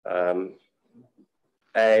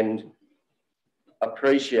and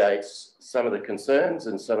appreciates some of the concerns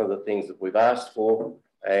and some of the things that we've asked for,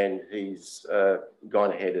 and he's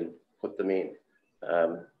gone ahead and put them in.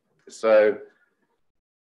 So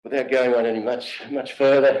without going on any much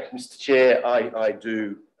further, Mr. Chair, I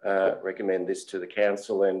do recommend this to the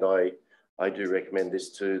council, and I do recommend this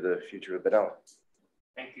to the future of Benalla.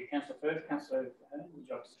 Thank you, Councillor Firth. Councillor, would you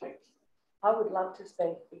like to speak? I would love to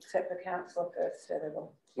speak, except for Councillor Firth said it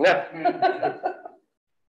all. No.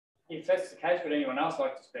 If that's the case, would anyone else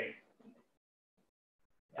like to speak?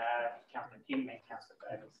 Councillor Kim and Councillor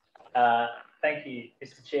Davis. Thank you,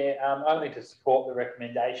 Mr. Chair. Only to support the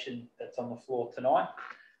recommendation that's on the floor tonight.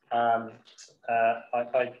 I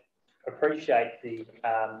appreciate the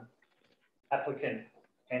applicant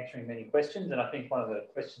answering many questions, and I think one of the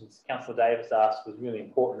questions Councillor Davis asked was really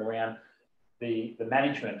important around the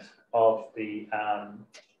management of the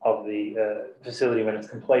facility when it's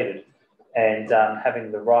completed. and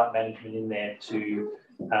having the right management in there to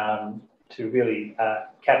really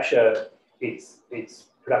capture its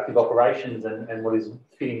productive operations and what is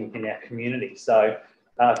fitting within our community. So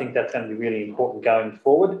I think that's going to be really important going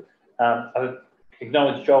forward. I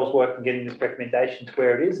acknowledge Joel's work in getting this recommendation to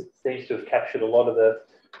where it is. It seems to have captured a lot of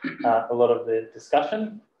the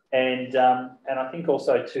discussion, and I think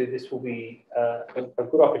also too this will be a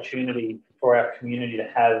good opportunity for our community to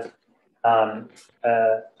have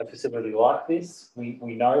a facility like this.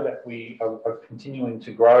 We know that we are continuing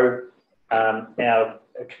to grow our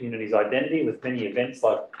community's identity with many events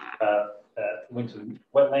like Winton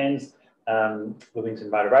Wetlands, the Winton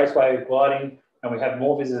Motor Raceway, gliding, and we have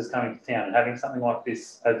more visitors coming to town. And having something like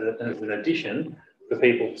this as an addition for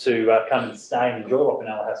people to come and stay and enjoy what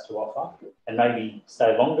Benalla has to offer, and maybe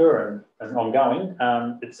stay longer and ongoing,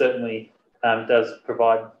 it certainly does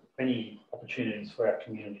provide many opportunities for our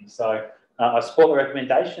community. So I support the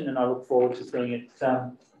recommendation, and I look forward to seeing it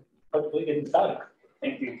hopefully getting started.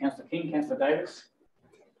 Thank you, Councillor King. Councillor Davis.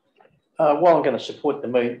 While I'm going to support the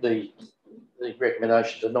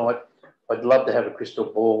recommendation tonight, I'd love to have a crystal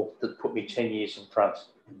ball that put me 10 years in front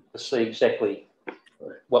to see exactly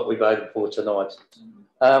what we voted for tonight.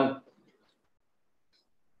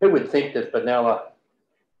 Who would think that Benalla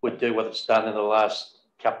would do what it's done in the last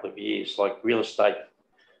couple of years, like real estate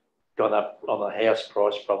gone up on a house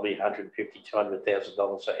price, probably $150,000 to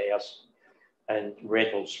 $200,000 a house, and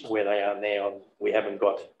rentals where they are now. And we haven't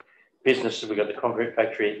got businesses. We've got the concrete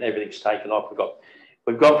factory and everything's taken off.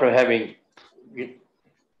 We've gone from having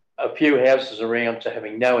a few houses around to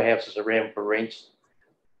having no houses around for rent.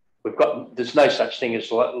 There's no such thing as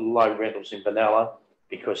low rentals in Benalla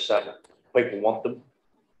because people want them.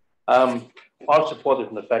 I'm supportive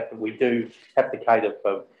in the fact that we do have to cater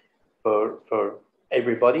for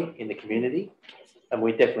everybody in the community, and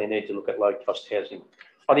we definitely need to look at low cost housing.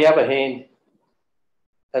 On the other hand,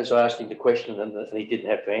 as I asked him the question, and he didn't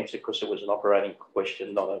have to answer because it was an operating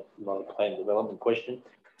question, not a plan development question,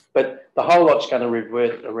 but the whole lot's going to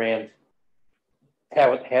revert around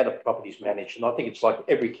how the property's managed. And I think it's like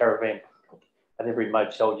every caravan and every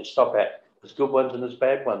motel you stop at. There's good ones and there's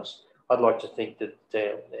bad ones. I'd like to think that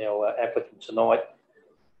our applicant tonight,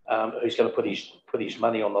 who's going to put his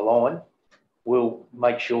money on the line, will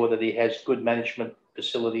make sure that he has good management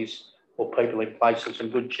facilities or people in place and some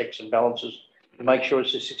good checks and balances to make sure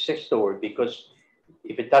it's a success story. Because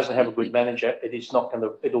if it doesn't have a good manager,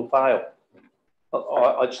 it'll fail.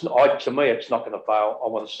 To me, it's not going to fail. I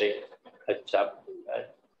want to see it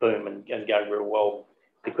boom and go real well,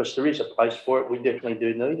 because there is a place for it. We definitely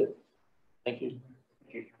do need it. Thank you.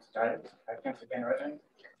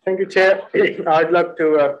 Thank you, Chair. I'd like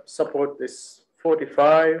to support this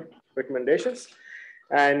 45 recommendations,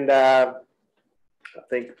 and I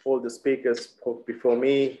think all the speakers spoke before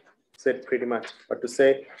me said pretty much what to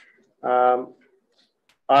say.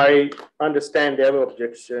 I understand there were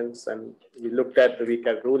objections, and we looked at the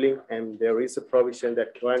VCAT ruling, and there is a provision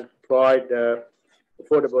that can provide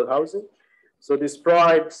affordable housing. So this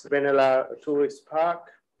provides Benalla Tourist Park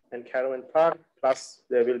and Caravan Park, plus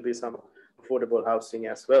there will be some affordable housing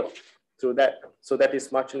as well. So that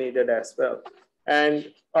is much needed as well.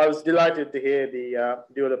 And I was delighted to hear the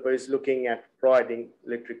developer is looking at providing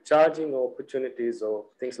electric charging opportunities or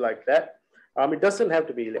things like that. It doesn't have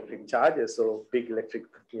to be electric chargers or big electric,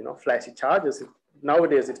 flashy chargers.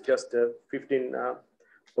 Nowadays, it's just a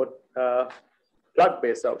 15-foot plug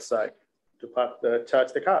base outside to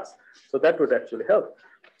charge the cars. So that would actually help.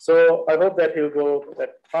 So I hope that he'll go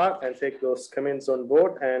that far and take those comments on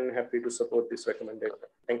board, and happy to support this recommendation.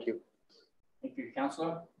 Thank you. Thank you,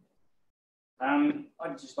 Councillor.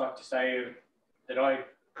 I'd just like to say that I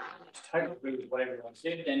totally agree with what everyone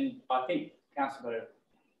said, and I think Councillor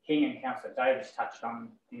King and Councillor Davis touched on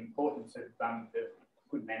the importance of the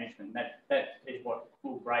good management. That is what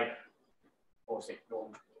will break or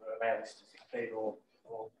allow us to succeed or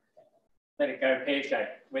let it go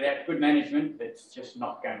pear-shaped. Without good management, it's just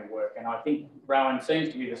not going to work. And I think Rowan seems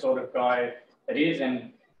to be the sort of guy that is.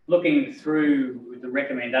 And looking through the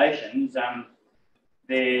recommendations,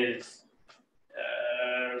 there's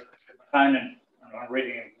a component, I'm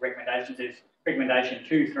reading recommendations, there's recommendation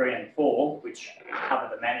 2, 3 and 4, which cover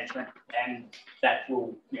the management, and that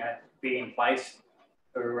will be in place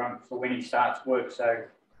for when he starts work. So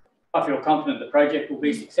I feel confident the project will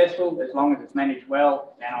be successful as long as it's managed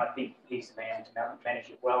well, and I think he's the man to manage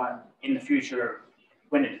it well. And in the future,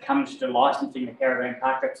 when it comes to licensing the caravan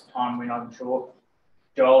park, that's a time when I'm sure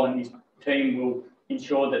Joel and his team will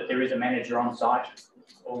ensure that there is a manager on site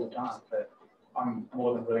all the time. But I'm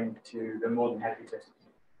more than happy to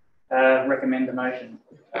recommend the motion.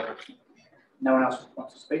 No one else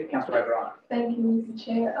wants to speak. Councillor O'Brien. Thank you, Mr.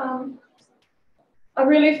 Chair. I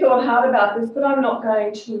really thought hard about this, but I'm not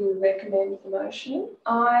going to recommend the motion.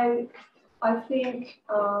 I think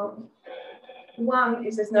one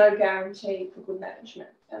is there's no guarantee for good management,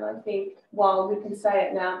 and I think while we can say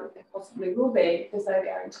it now that there possibly will be, there's no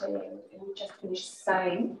guarantee, and we just finished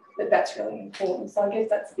saying that that's really important. So I guess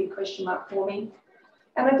that's a big question mark for me.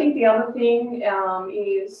 And I think the other thing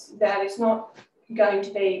is that it's not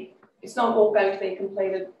all going to be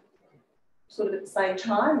completed sort of at the same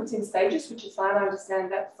time. It's in stages, which is fine. I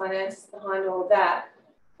understand that the finances behind all of that,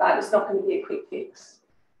 but it's not going to be a quick fix.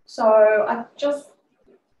 So I just,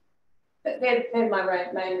 they're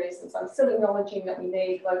my main reasons. I'm still acknowledging that we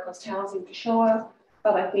need low cost housing for sure,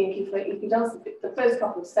 but I think if he does the first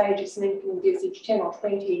couple of stages and then he can envisage 10 or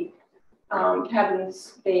 20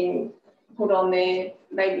 cabins being put on there,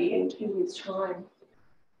 maybe in 2 years' time.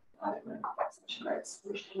 I don't know, that's such a great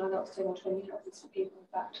solution. I know it's 10 or 20 cabins for people,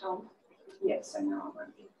 but yes, so now I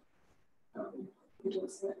won't be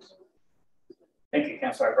endorsing it. Thank you,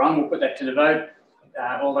 Councillor O'Brien. We'll put that to the vote.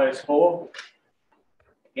 All those for?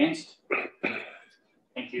 Against?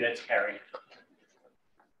 Thank you, that's carried.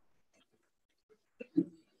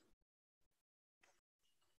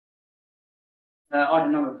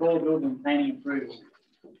 Item number 4, building planning approval.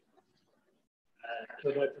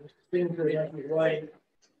 Mr. Finsbury, out of your way.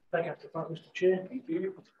 Back up to the front, Mr. Chair. Thank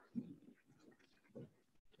you.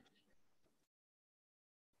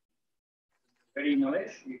 Ready,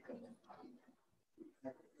 Nilesh? You can.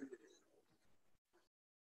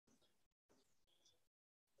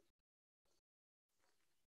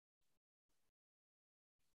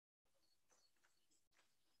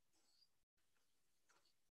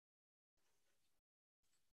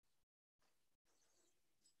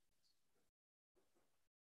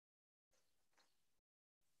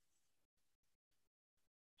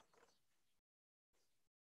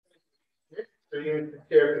 So you,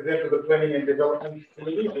 Chair, present to the Planning and Development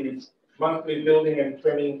Committee the monthly building and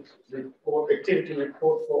planning report, activity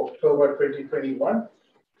report for October 2021.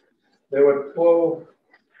 There were 12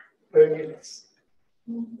 permits,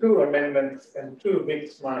 2 amendments, and 2 big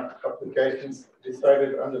smart applications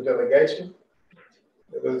decided under delegation.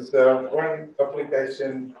 There was 1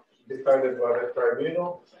 application decided by the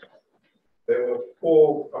tribunal. There were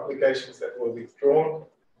 4 applications that were withdrawn,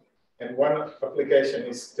 and 1 application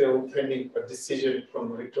is still pending a decision from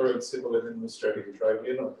the Victorian Civil and Administrative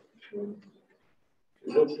Tribunal. We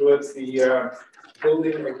look towards the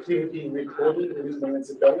building activity reporting in the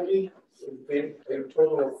municipality. There's been a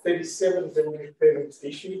total of 37 building permits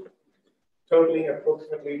issued, totaling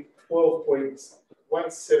approximately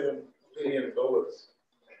 $12.17 billion.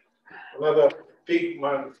 Another big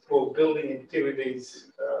month for building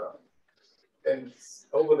activities, and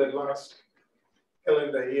over the last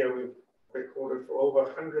calendar year, we've recorded for over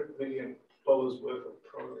 $100 million worth of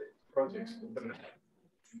projects.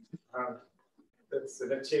 That's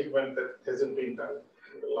an achievement that hasn't been done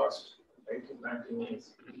in the last 19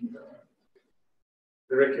 years.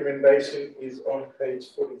 The recommendation is on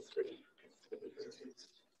page 43.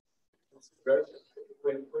 Great.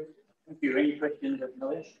 Thank you. Any questions of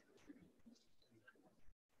Nilesh?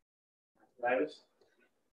 Davis?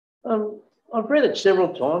 I've read it several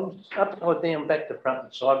times, upside down, back to front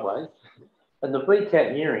and sideways. And the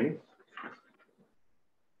VCAT hearing,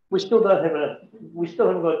 we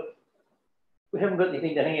haven't got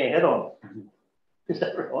anything to hang our head on. Is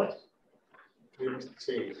that right? Mr.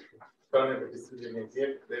 Chair, don't have a decision as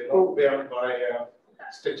yet. They're not bound by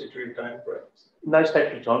statutory timeframes. No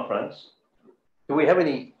statutory timeframes. Do we have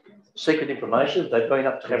any secret information? Have they been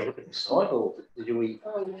up to have a look at the site, or do we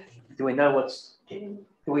know what's?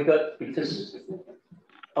 Do we got, because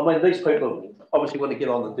I mean, these people obviously want to get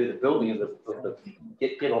on and do the building and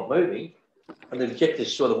get on moving, and the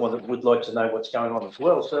objectives sort of would like to know what's going on as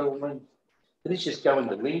well. So I mean, did this just go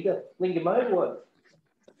into linger mode? What?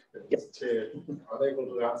 Yes, Chair, unable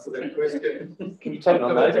to answer that question. Can you take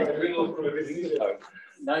on that?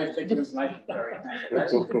 No secret information. Sorry.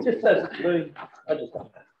 Just doesn't mean. I just don't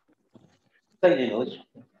know. Thank you, Nilesh.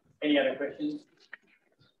 Any other questions?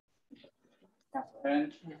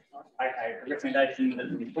 Okay, the recommendation that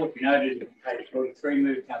the report be noted, page 43,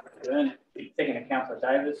 move Councillor Byrne, second Councillor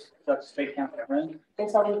Davis. Would you like to speak, Councillor Byrne?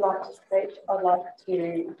 Yes, I would like to speak. I'd like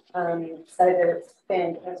to say that it's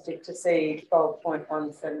fantastic to see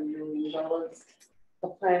 $12.17 million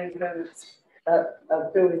of planning permits,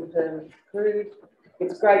 building permits approved.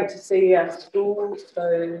 It's great to see our schools,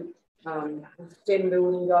 so STEM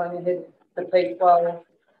building going ahead, the P12,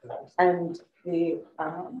 and the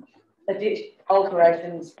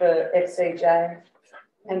alterations for FCJ,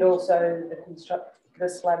 and also the the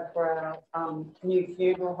slab for our new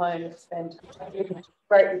funeral home. It's fantastic.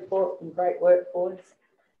 Great report and great work for us.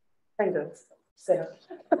 Thank you, Sarah.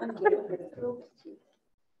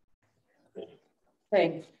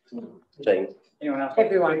 Thanks. Team. Anyone else?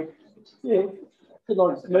 Everyone. Yeah. Good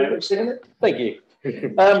night. Thank you.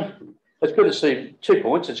 It's good to see 2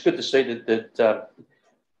 points. It's good to see that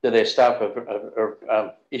their staff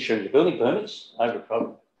are issuing the building permits over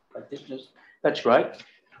private practitioners. That's great.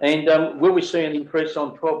 And will we see an increase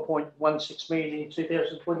on 12.16 million in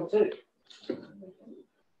 2022?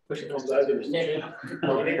 Push it on over, Mr. Chair.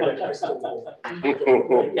 Thank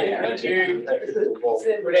you.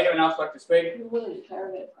 Would anyone else like to speak?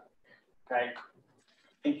 Okay.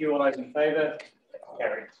 Thank you. All those in favour?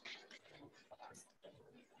 Carried.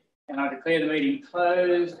 And I declare the meeting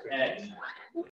closed at